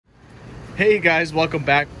Hey guys, welcome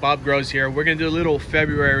back. Bob Grows here. We're gonna do a little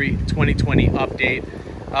February 2020 update.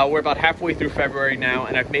 We're about halfway through February now,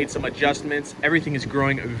 and I've made some adjustments. Everything is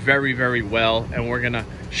growing very, very well, and we're gonna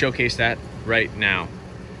showcase that right now.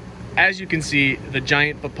 As you can see, the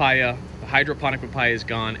giant papaya, the hydroponic papaya, is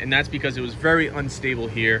gone, and that's because it was very unstable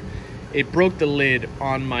here. It broke the lid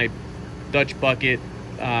on my Dutch bucket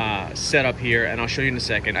setup here, and I'll show you in a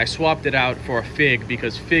second. I swapped it out for a fig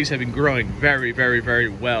because figs have been growing very, very, very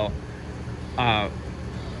well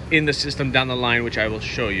in the system down the line, which I will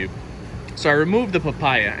show you. So I removed the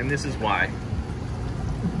papaya, and this is why.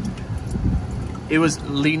 It was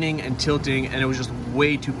leaning and tilting, and it was just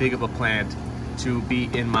way too big of a plant to be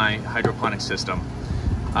in my hydroponic system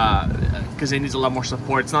because it needs a lot more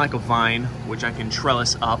support. It's not like a vine, which I can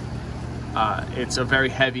trellis up. It's a very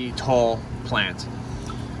heavy, tall plant.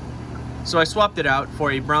 So I swapped it out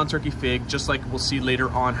for a brown turkey fig, just like we'll see later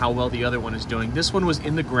on how well the other one is doing. This one was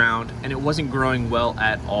in the ground, and it wasn't growing well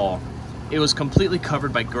at all. It was completely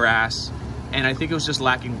covered by grass, and I think it was just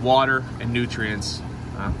lacking water and nutrients.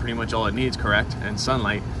 Pretty much all it needs, correct? And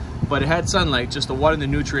sunlight. But it had sunlight, just the water and the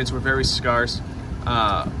nutrients were very scarce.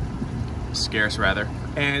 Scarce, rather.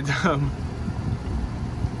 And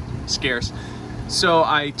scarce. So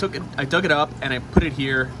I dug it up, and I put it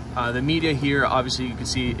here. The media here, obviously you can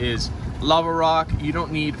see, is lava rock. You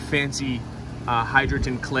don't need fancy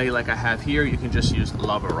hydrogen clay like I have here. You can just use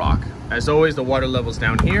lava rock. As always, the water level's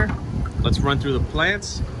down here. Let's run through the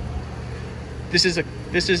plants. This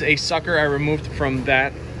is a sucker I removed from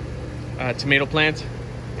that tomato plant,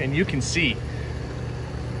 and you can see,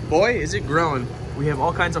 boy, is it growing. We have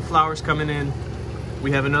all kinds of flowers coming in.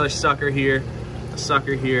 We have another sucker here, a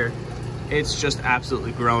sucker here. It's just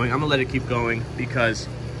absolutely growing. I'm gonna let it keep going because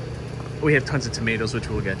we have tons of tomatoes, which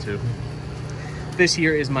we'll get to. This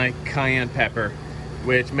here is my cayenne pepper,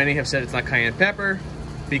 which many have said it's not cayenne pepper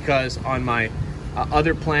because on my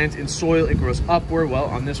other plants in soil it grows upward. Well,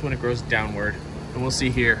 on this one it grows downward, and we'll see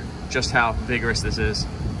here just how vigorous this is.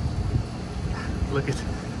 Look at,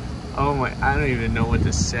 oh my, I don't even know what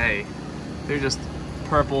to say. They're just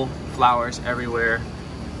purple flowers everywhere,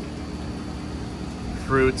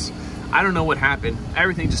 fruits. I don't know what happened.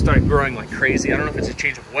 Everything just started growing like crazy. I don't know if it's a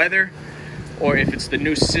change of weather or if it's the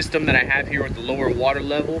new system that I have here with the lower water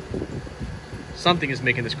level. Something is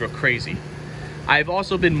making this grow crazy. I've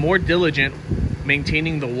also been more diligent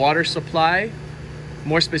maintaining the water supply,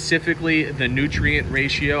 more specifically the nutrient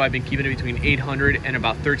ratio. I've been keeping it between 800 and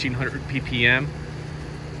about 1300 ppm.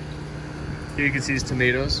 Here you can see these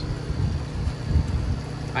tomatoes.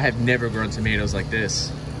 I have never grown tomatoes like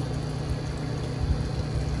this.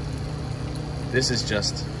 This is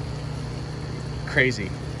just crazy.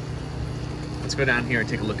 Let's go down here and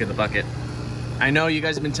take a look at the bucket. I know you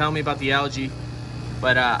guys have been telling me about the algae,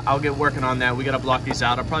 but I'll get working on that. We gotta block these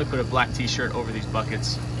out. I'll probably put a black t-shirt over these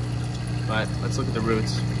buckets. But let's look at the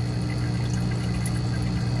roots.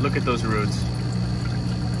 Look at those roots.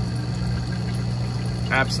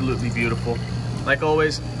 Absolutely beautiful. Like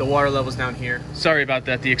always, the water level's down here. Sorry about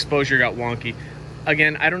that, the exposure got wonky.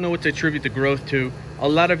 Again, I don't know what to attribute the growth to. A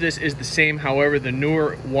lot of this is the same, however, the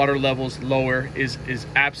newer water levels lower is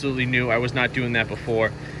absolutely new. I was not doing that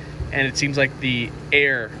before. And it seems like the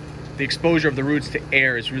air, the exposure of the roots to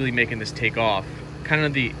air is really making this take off. Kind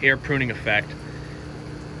of the air pruning effect.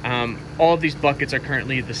 All of these buckets are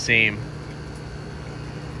currently the same.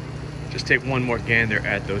 Just take one more gander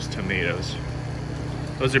at those tomatoes.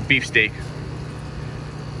 Those are beefsteak.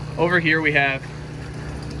 Over here we have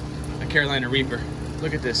a Carolina Reaper.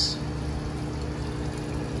 Look at this.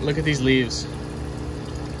 Look at these leaves.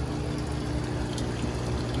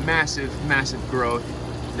 Massive, massive growth.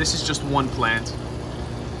 This is just one plant,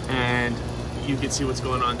 and you can see what's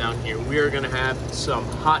going on down here. We are gonna have some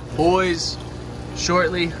hot boys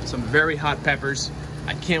shortly, some very hot peppers.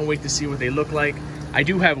 I can't wait to see what they look like. I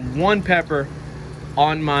do have one pepper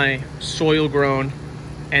on my soil grown,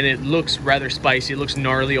 and it looks rather spicy. It looks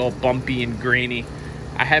gnarly, all bumpy and grainy.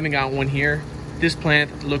 I haven't got one here. This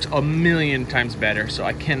plant looks a million times better, so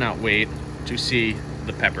I cannot wait to see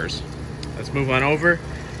the peppers. Let's move on over.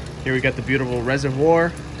 Here we got the beautiful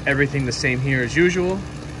reservoir. Everything the same here as usual.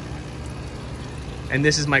 And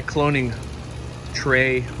this is my cloning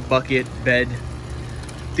tray, bucket, bed.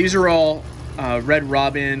 These are all Red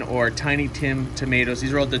Robin or Tiny Tim tomatoes.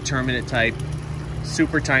 These are all determinate type,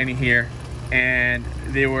 super tiny here. And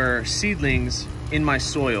they were seedlings in my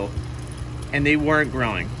soil, and they weren't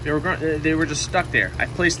growing. They were just stuck there. I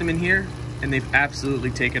placed them in here, and they've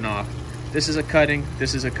absolutely taken off. This is a cutting,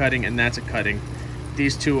 this is a cutting, and that's a cutting.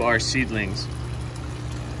 These two are seedlings.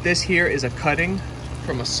 This here is a cutting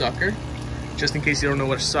from a sucker. Just in case you don't know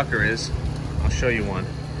what a sucker is, I'll show you one.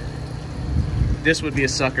 this would be a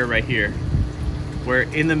sucker right here, where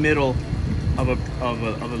in the middle of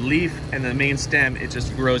a leaf and the main stem, it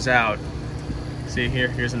just grows out. See here,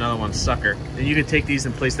 here's another one, sucker. And you can take these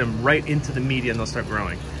and place them right into the media and they'll start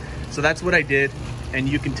growing. So that's what I did, and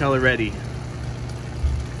you can tell already,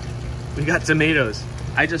 we got tomatoes.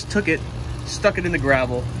 I just took it, stuck it in the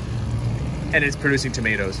gravel, and it's producing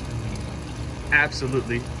tomatoes.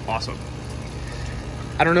 Absolutely awesome.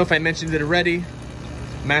 I don't know if I mentioned it already.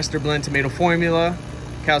 Master blend tomato formula,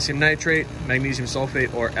 calcium nitrate, magnesium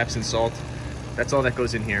sulfate, or Epsom salt. That's all that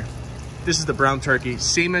goes in here. This is the brown turkey,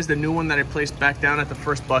 same as the new one that I placed back down at the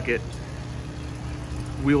first bucket.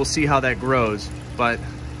 We will see how that grows, but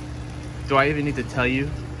do I even need to tell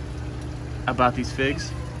you about these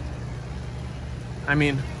figs? I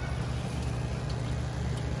mean,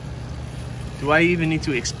 do I even need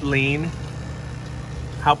to explain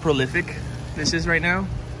how prolific this is right now?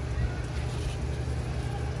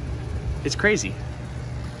 It's crazy.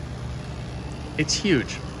 It's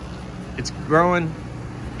huge. It's growing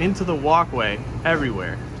into the walkway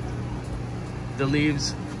everywhere. The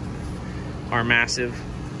leaves are massive,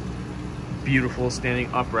 beautiful,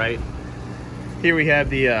 standing upright. Here we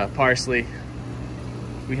have the parsley.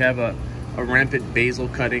 We have a rampant basil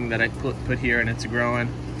cutting that I put here, and it's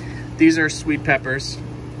growing. These are sweet peppers,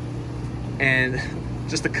 and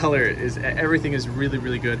just the color is, everything is really,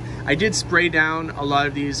 really good. I did spray down a lot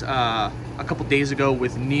of these a couple days ago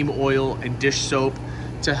with neem oil and dish soap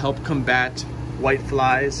to help combat white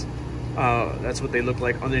flies. That's what they look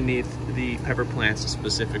like underneath the pepper plants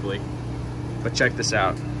specifically. But check this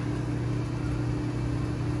out.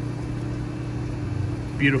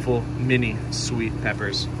 Beautiful mini sweet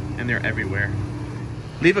peppers, and they're everywhere.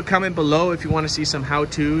 Leave a comment below if you want to see some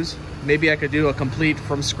how-tos. Maybe I could do a complete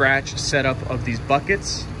from scratch setup of these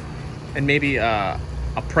buckets, and maybe a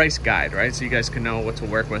price guide, right? So you guys can know what to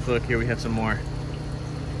work with. Look, here we have some more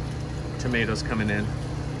tomatoes coming in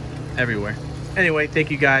everywhere. Anyway,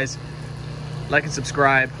 thank you guys. Like and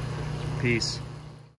subscribe. Peace.